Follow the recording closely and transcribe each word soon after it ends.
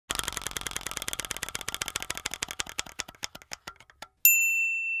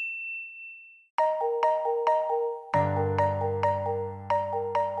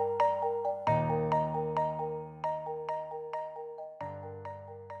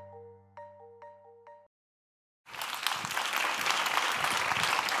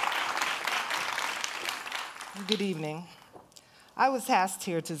Good evening. I was asked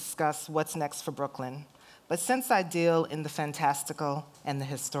here to discuss what's next for Brooklyn, but since I deal in the fantastical and the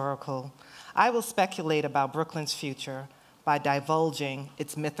historical, I will speculate about Brooklyn's future by divulging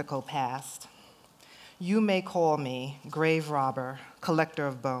its mythical past. You may call me grave robber, collector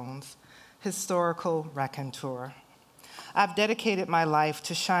of bones, historical raconteur. I've dedicated my life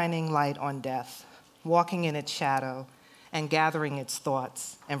to shining light on death, walking in its shadow, and gathering its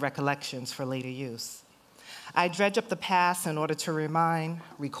thoughts and recollections for later use. I dredge up the past in order to remind,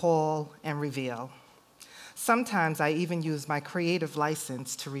 recall, and reveal. Sometimes I even use my creative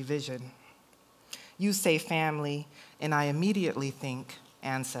license to revision. You say family, and I immediately think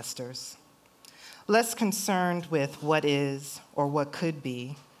ancestors. Less concerned with what is or what could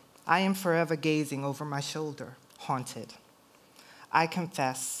be, I am forever gazing over my shoulder, haunted. I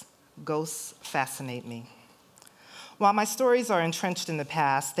confess, ghosts fascinate me. While my stories are entrenched in the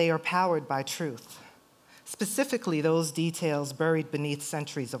past, they are powered by truth. Specifically, those details buried beneath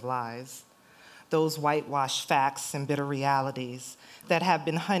centuries of lies, those whitewashed facts and bitter realities that have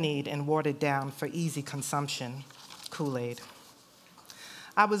been honeyed and watered down for easy consumption, Kool-Aid.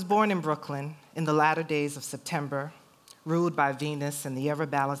 I was born in Brooklyn in the latter days of September, ruled by Venus and the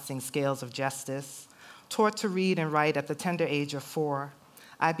ever-balancing scales of justice. Taught to read and write at the tender age of 4,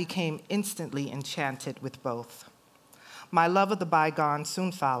 I became instantly enchanted with both. My love of the bygone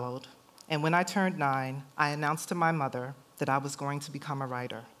soon followed, and when I turned 9, I announced to my mother that I was going to become a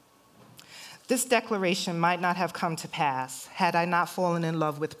writer. This declaration might not have come to pass had I not fallen in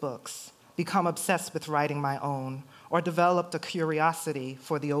love with books, become obsessed with writing my own, or developed a curiosity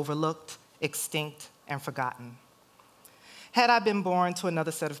for the overlooked, extinct, and forgotten. Had I been born to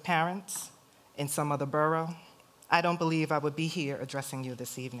another set of parents in some other borough, I don't believe I would be here addressing you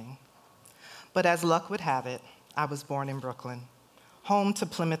this evening. But as luck would have it, I was born in Brooklyn, home to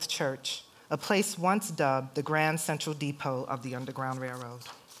Plymouth Church, a place once dubbed the Grand Central Depot of the Underground Railroad.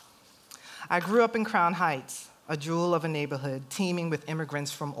 I grew up in Crown Heights, a jewel of a neighborhood teeming with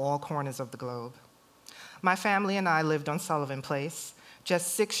immigrants from all corners of the globe. My family and I lived on Sullivan Place,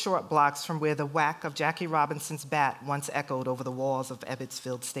 just 6 short blocks from where the whack of Jackie Robinson's bat once echoed over the walls of Ebbets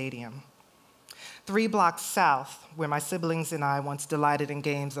Field Stadium. 3 blocks south, where my siblings and I once delighted in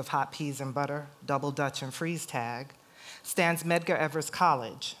games of hot peas and butter, double dutch, and freeze tag, stands Medgar Evers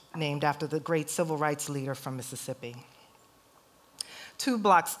College, named after the great civil rights leader from Mississippi. 2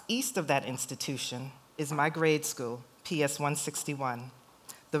 blocks east of that institution is my grade school, PS 161,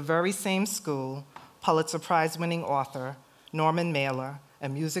 the very same school Pulitzer Prize-winning author Norman Mailer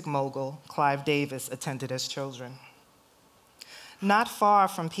and music mogul Clive Davis attended as children. Not far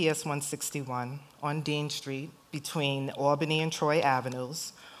from PS 161, on Dean Street, between Albany and Troy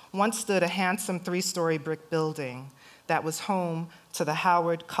Avenues, once stood a handsome 3-story brick building that was home to the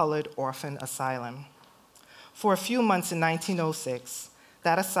Howard Colored Orphan Asylum. For a few months in 1906,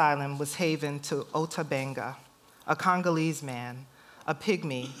 that asylum was haven to Ota Benga, a Congolese man, a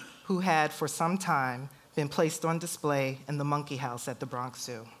pygmy who had for some time been placed on display in the Monkey House at the Bronx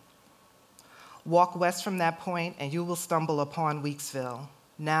Zoo. Walk west from that point and you will stumble upon Weeksville,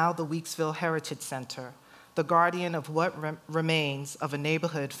 now the Weeksville Heritage Center, the guardian of what remains of a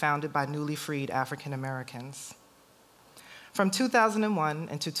neighborhood founded by newly freed African Americans. From 2001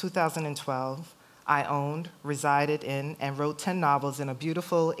 into 2012, I owned, resided in, and wrote 10 novels in a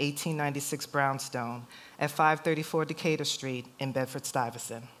beautiful 1896 brownstone at 534 Decatur Street in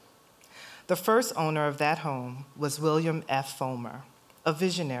Bedford-Stuyvesant. The first owner of that home was William F. Fomer, a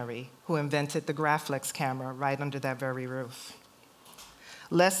visionary who invented the Graflex camera right under that very roof.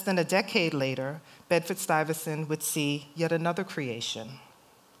 Less than a decade later, Bedford-Stuyvesant would see yet another creation.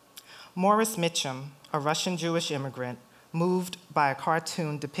 Morris Mitchum, a Russian Jewish immigrant, moved by a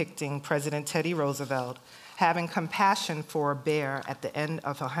cartoon depicting President Teddy Roosevelt having compassion for a bear at the end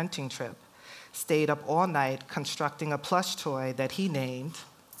of a hunting trip, stayed up all night constructing a plush toy that he named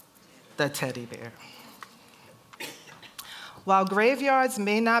the teddy bear. While graveyards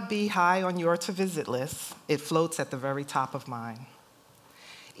may not be high on your to-visit list, it floats at the very top of mine.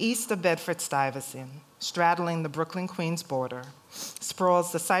 East of Bedford-Stuyvesant, straddling the Brooklyn-Queens border,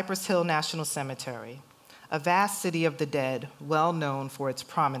 sprawls the Cypress Hill National Cemetery, a vast city of the dead well known for its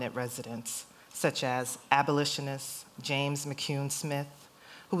prominent residents, such as abolitionist James McCune Smith,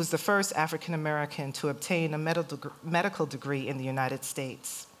 who was the first African American to obtain a medical degree in the United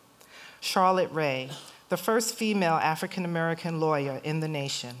States, Charlotte Ray, the first female African American lawyer in the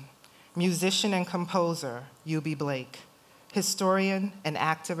nation, musician and composer Eubie Blake, historian and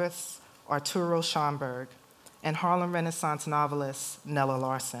activist Arturo Schomburg, and Harlem Renaissance novelist Nella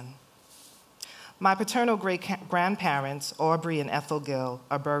Larson. My paternal great-grandparents, Aubrey and Ethel Gill,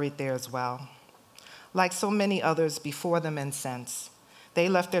 are buried there as well. Like so many others before them and since, they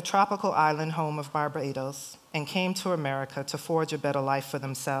left their tropical island home of Barbados and came to America to forge a better life for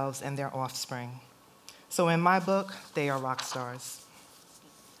themselves and their offspring. So in my book, they are rock stars.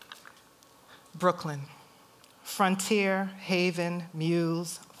 Brooklyn, frontier, haven,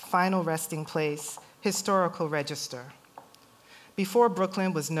 muse, final resting place, historical register. Before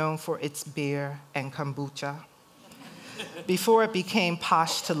Brooklyn was known for its beer and kombucha, before it became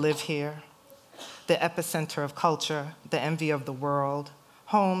posh to live here, the epicenter of culture, the envy of the world,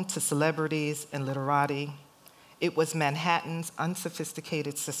 home to celebrities and literati, it was Manhattan's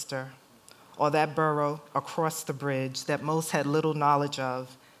unsophisticated sister, or that borough across the bridge that most had little knowledge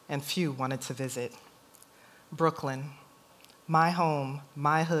of and few wanted to visit. Brooklyn, my home,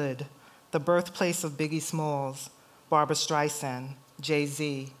 my hood, the birthplace of Biggie Smalls, Barbra Streisand,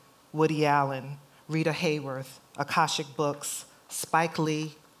 Jay-Z, Woody Allen, Rita Hayworth, Akashic Books, Spike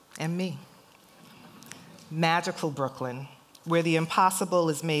Lee, and me. Magical Brooklyn, where the impossible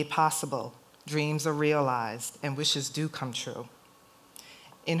is made possible, dreams are realized, and wishes do come true.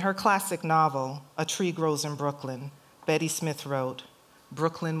 In her classic novel, A Tree Grows in Brooklyn, Betty Smith wrote,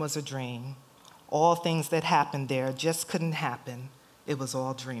 "Brooklyn was a dream. All things that happened there just couldn't happen. It was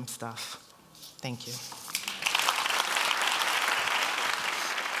all dream stuff." Thank you.